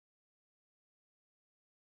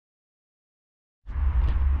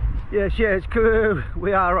Yes, yes, crew.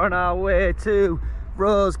 We are on our way to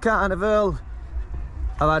Wrose Carnival.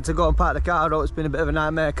 I've had to go and park the car out. It's been a bit of a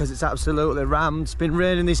nightmare because it's absolutely rammed. It's been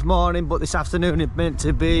raining this morning, but this afternoon it's meant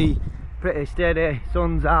to be pretty steady.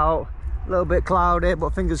 Sun's out, a little bit cloudy,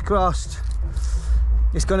 but fingers crossed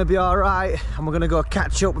it's going to be all right. And we're going to go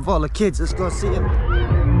catch up with all the kids. Let's go see them.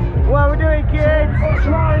 What are we doing, kids? Are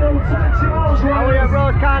we at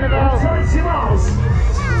Wrose Carnival?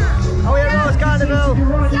 Are we at Wrose Carnival? Are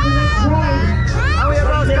we at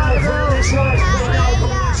Wrose Carnival?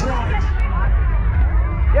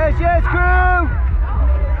 Yes, yes, crew!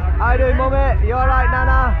 How you doing, mummy? You alright,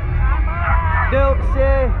 Nana?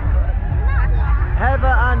 Dulcie, Heather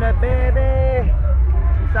and the baby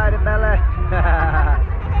inside the belly.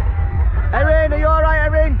 Erin, are you alright,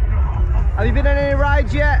 Erin? Have you been on any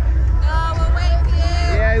rides yet? No, we're waiting for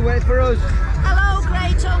you. Yeah, you waiting for us? Hello,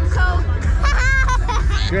 great uncle.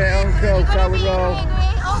 Great uncle, so we roll.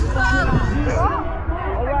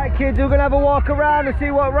 Alright kids, we're going to have a walk around and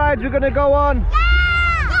see what rides we're going to go on. Yeah!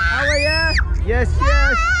 How are you? Yes,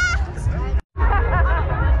 yes.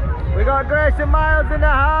 We got Grace and Miles in the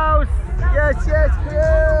house. Yes, yes,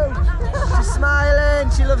 crew. She's smiling.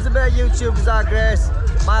 She loves a bit of YouTube, does our Grace.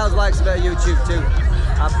 Miles likes a bit of YouTube too.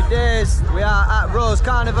 Happy days. We are at Wrose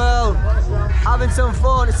Carnival, having some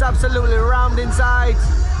fun. It's absolutely rammed inside.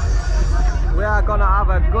 We are gonna have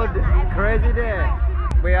a good, crazy day.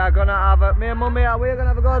 We are gonna have a, me and mummy, are we gonna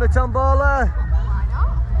have a go at the tombola?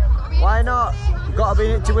 Why not? We've got to be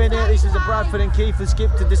in it to win it. This is a Bradford and Kiefer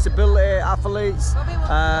skip to disability athletes.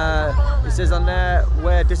 It says on there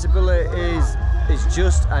where disability is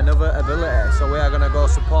just another ability. So we are gonna go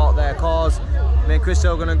support their cause. Me and Chris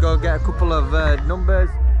are gonna go get a couple of numbers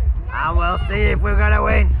and we'll see if we're gonna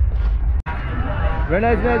win.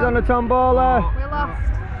 Renesmee's on the tombola. We lost.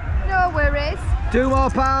 No worries.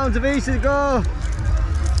 £2 more of each to go.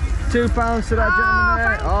 £2 to that gentleman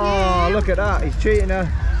there. Oh, look at that, he's cheating her.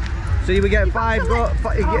 So you would get five, you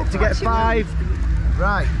get to get five.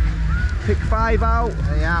 Right. Pick 5 out.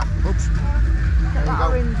 Yeah. Oops. Get that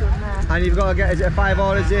orange on there. And you've got to get, is it a 5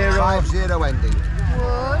 or a 0? 5-0 ending.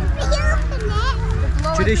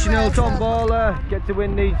 One. Traditional tombola. Get to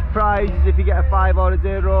win these prizes if you get a 5 or a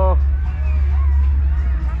 0.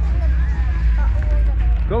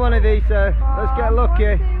 Come on, Evita. Let's get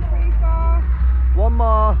lucky. 1, 2, 3, 4. One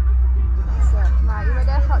more. Right, you ready?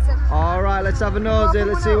 That's it. All right, let's have a nosy.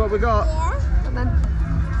 Let's see what we got. And then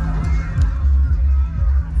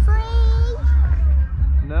 3.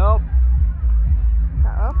 Nope.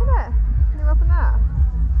 Can't open it. Can you open that?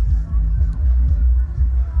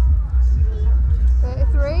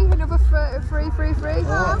 33. Another 3, 3, 3.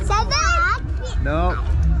 Oh. 7. Nope.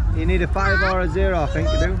 You need a 5 or a 0, I think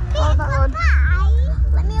you do. Oh, that one.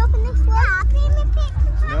 Let me open this one.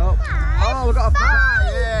 Nope. Oh, we got a 5.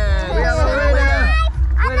 Yeah. We have a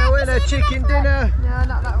winner, chicken dinner. No,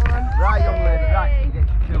 not that one. Right, young lady. Right, you get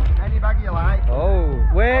your 2. Any bag you like. Oh,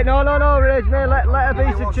 wait, no, Renesmee, let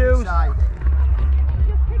Evita choose.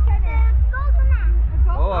 Just pick any.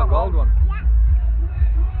 Oh, a gold one.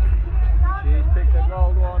 She's picked a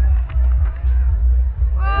gold one.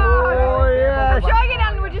 Oh, yes. Show your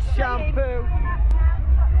hand, we're just Shampoo.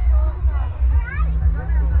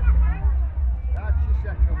 That's your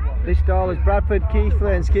second one. This stall is Bradford,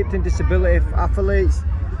 Kiefer and Skipped and Disability Athletes.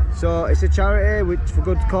 So it's a charity which for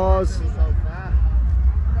good cause.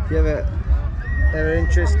 If you ever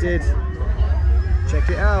interested, check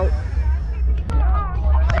it out.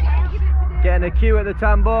 Getting a queue at the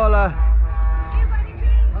tombola.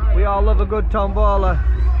 We all love a good tombola.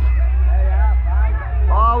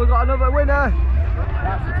 Oh, we got another winner.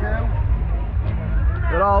 That's the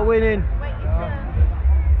 2. They're all winning.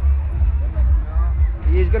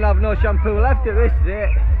 He's going to have no shampoo left at this, is it?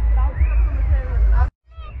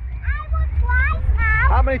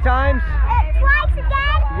 How many times? Twice again.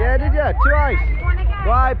 Yeah, did you? Twice.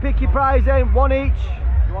 Right, pick your prize then, 1 each.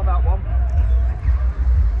 You want that one?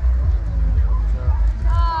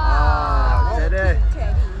 Ah, Teddy.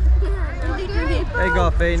 There you go,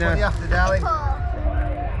 20 Fina. after, darling.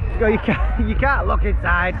 Go, you can't look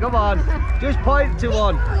inside, come on. Just point to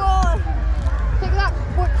one. Pick that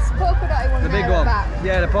polka dotty one. The big there at one. the back.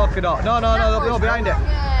 Yeah, the polka dot. No, they'll be all behind it.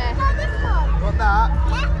 Yeah. Want that?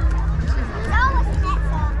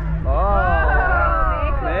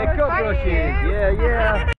 Oh, makeup brushes.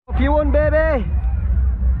 Yeah. If you won, baby.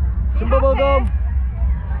 Some bubble gum.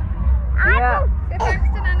 Yeah. Say thanks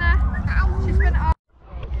to Nana. She's been off.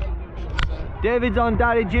 David's on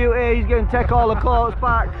daddy duty. He's going to take all the coats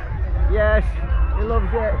back. Yes, he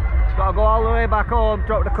loves it. He's got to go all the way back home,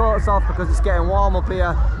 drop the coats off because it's getting warm up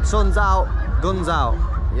here. Sun's out, guns out.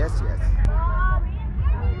 Yes, yes.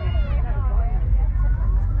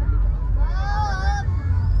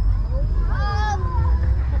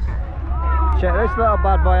 check this little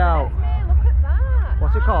bad boy out. Look at that.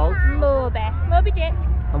 What's it called? Moby Dick.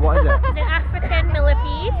 And what is it? It's an African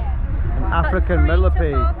millipede. An African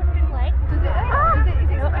millipede. Does it?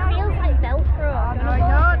 Is it It feels like Velcro. No, you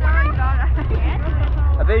don't.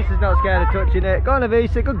 Avisa's not scared of touching it. Go on,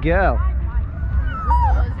 Avisa, good girl.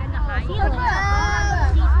 She's not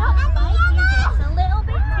spiky, it's a little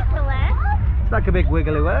bit tickly. It's like a big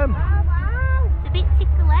wiggly worm. It's a bit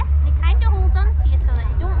tickly. It kind of holds on to you so that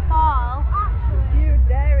you don't fall. You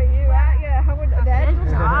dairy, you aren't you? I wouldn't have dared.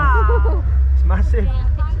 It's massive.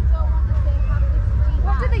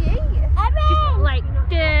 What do they eat? Just like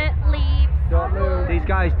dirt, leaves. Don't move. These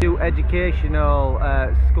guys do educational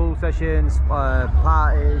school sessions,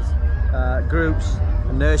 parties, groups,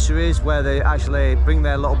 nurseries where they actually bring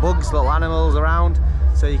their little bugs, little animals around,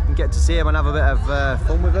 so you can get to see them and have a bit of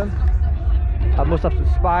fun with them. I must have some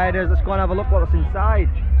spiders. Let's go and have a look what's inside.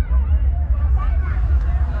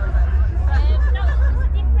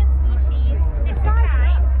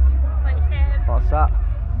 What's that?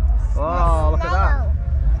 Oh, look at that.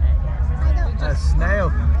 A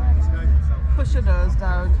snail. Push your nose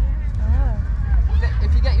down.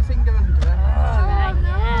 If you get your finger under it,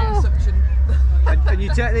 do suction. And you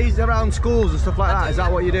take these around schools and stuff like that, is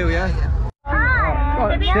that what you do, yeah? Go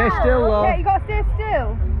on, stay still though. Yeah, you got to stay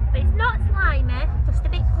still. But it's not slimy, just a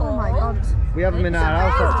bit cold. Oh my god. We have them in our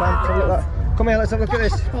house all the time. Let's have a look at that. Come here, let's have a look at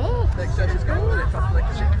this. Make sure she's got it properly,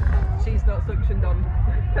 because she's not suctioned on.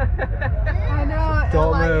 I know.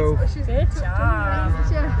 Don't move. Good job.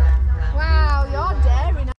 Wow, you're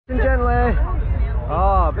daring. Nice and gently.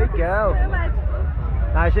 Oh, big girl.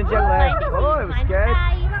 Nice and gently. Oh, it was scared.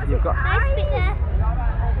 You've got Nice bit there.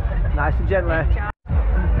 nice and gently.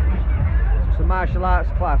 So martial arts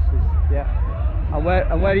classes, yeah. And where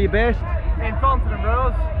are you based? In Thornton and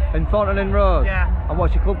Wrose. In Thornton and Wrose. Yeah. And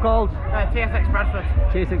what's your club called? TSX Bradford.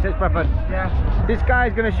 TSX Bradford. Yeah. This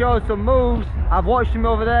guy's going to show us some moves. I've watched him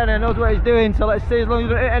over there and he knows what he's doing, so let's see as long as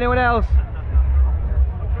he doesn't hit anyone else.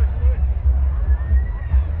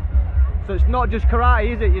 So it's not just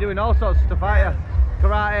karate, is it? You're doing all sorts of stuff, aren't you?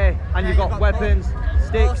 Karate, and you've got weapons,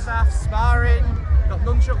 sticks. Staff, sparring, got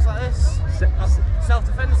nunchucks like this,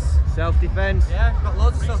 self-defence. Self-defence. Yeah, got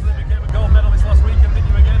loads of stuff. You became a gold medalist last weekend, didn't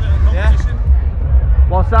you, again at a competition?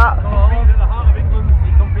 What's that? He competed at the Heart of England.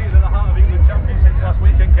 He competed at the Heart of England Championships last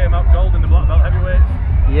weekend, came out gold in the black belt heavyweights.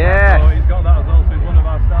 Yeah. So he's got that as well, so he's one of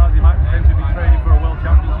our stars. He might potentially be training for a World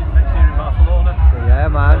Championship next year in Barcelona. Yeah,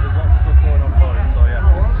 man. So there's lots of stuff going on for him, so yeah.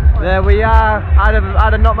 There we are. I'd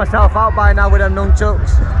have knocked myself out by now with them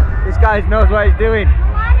nunchucks. This guy knows what he's doing.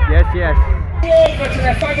 Yes, yes. Over to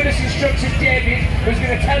the fabulous instructor David, who's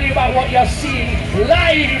going to tell you about what you're seeing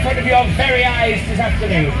live in front of your very eyes this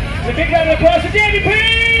afternoon. So a big round of applause for David,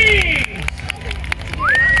 please!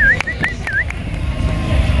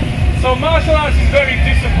 So martial arts is very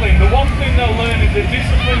disciplined. The one thing they'll learn is the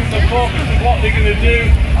discipline, the focus of what they're going to do,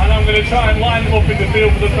 and I'm going to try and line them up in the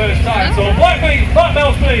field for the first time. So black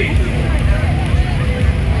belts please!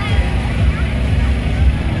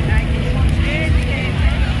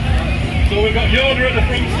 So we've got Yoda at the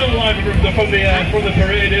front, still live from the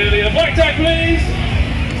parade earlier. Black tag, please.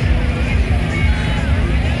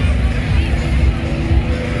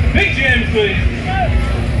 Big James, please.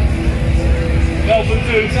 Nelson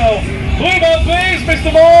to himself. Blue belt, please,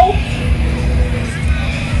 Mr. Ball.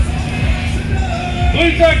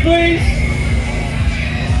 Blue tag, please.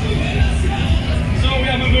 So we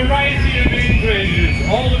have a variety of name ranges.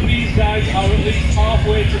 All of these guys are at least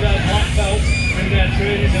halfway to their black belt. In their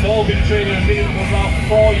training, they've all been training a minimum of about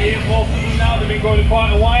 4 years, most of them now, they've been going quite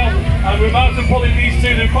a while, and we're about to pull in these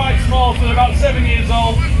two. They're quite small, so they're about 7 years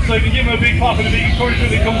old, so you can give them a big clap and a big encouragement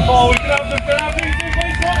to come forward. Can I have them for our these two,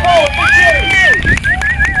 please come forward, thank you!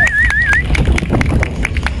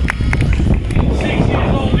 6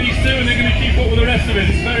 years old, these two, and they're going to keep up with the rest of it.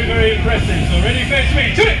 It's very, very impressive. So ready, face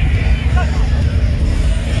me, to it!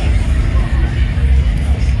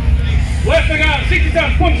 Left leg out, 60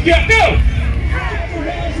 times, punch, get, go!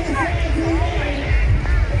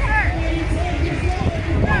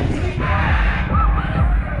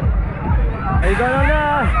 Are you going on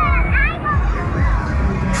there?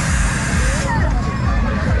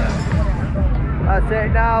 That's it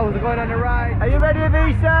now, we're going on the right. Are you ready,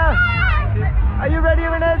 Avisa? Are you ready,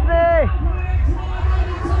 Renesme?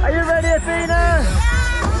 Are you ready, Athena?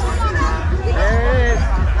 There it is.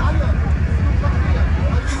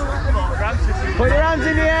 Put your hands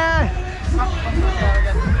in the air.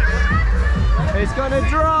 It's gonna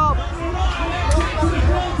drop.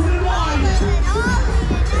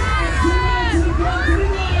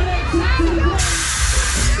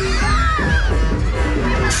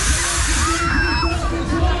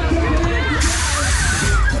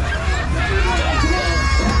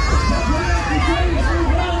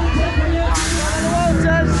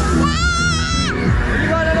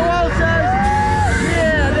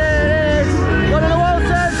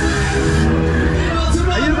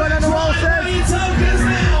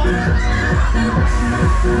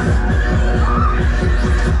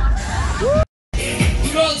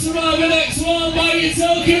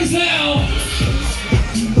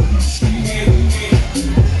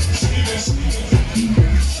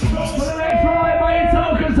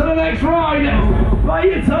 ride. By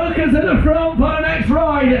your tuckers at the front for the next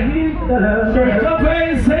ride. Jump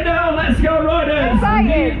in, sit down, let's go riders.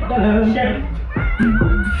 Hey,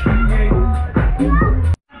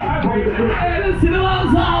 let's see the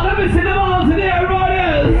balls out, let me see the balls in here,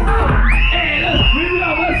 riders. Hey, let's move it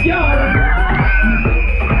up, let's go.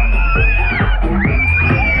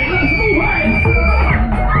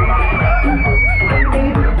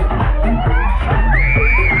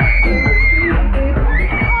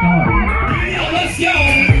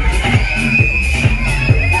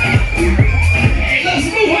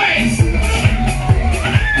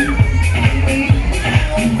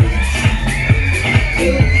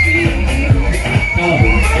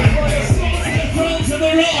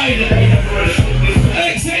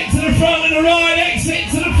 Exit to the front and the right, exit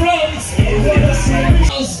to the front.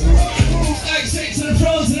 Exit to the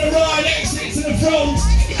front and the right, exit to the front.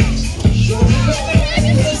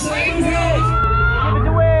 Give us a wave.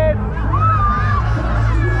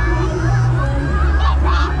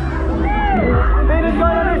 Peter's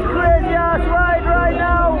going on this crazy ass ride right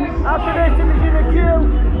now. After this, he's in the queue.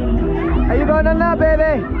 Are you going on that,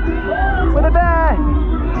 baby? With a bear?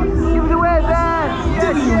 Give us a wave there.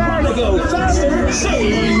 Yes, yes. Want to go faster? Say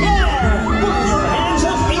yeah! Put your hands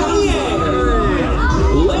up in the air.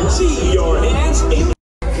 Let's see your hands in the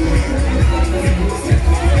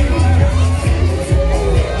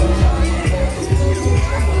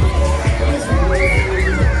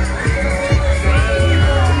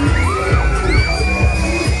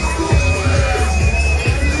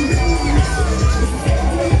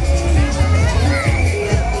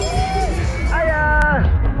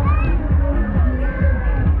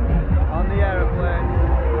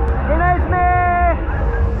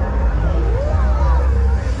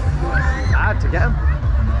get him.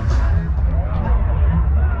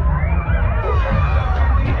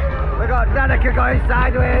 We got Danica going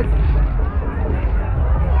sideways.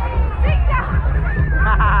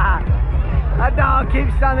 That dog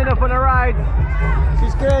keeps standing up on the ride.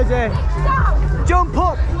 She's crazy. Jump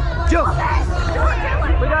up! Jump!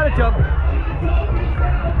 We gotta jump.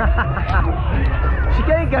 She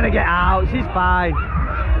ain't gonna get out, she's fine.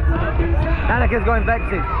 Danica's going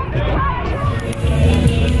vexing.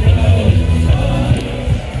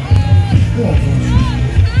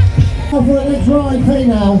 Over the next ride, pay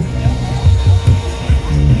now.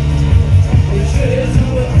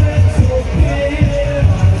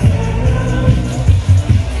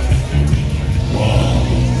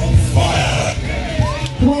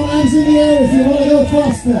 Come on, hands in the air if you want to go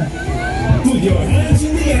faster. Put your hands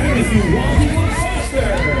in the air if you want to go faster.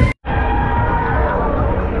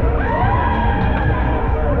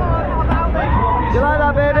 You like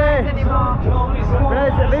that, baby?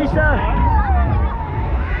 Where's Lisa?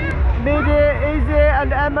 Nidhi, Izzy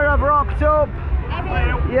and Emma have rocked up.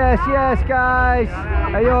 Yes, yes, guys.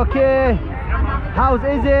 Are you okay? How's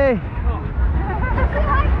Izzy?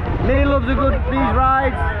 Nidhi loves these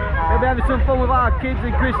rides. We'll be having some fun with our kids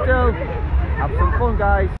and Crystal. Have some fun,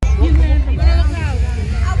 guys. I want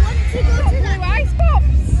to go to the ice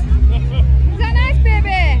pops.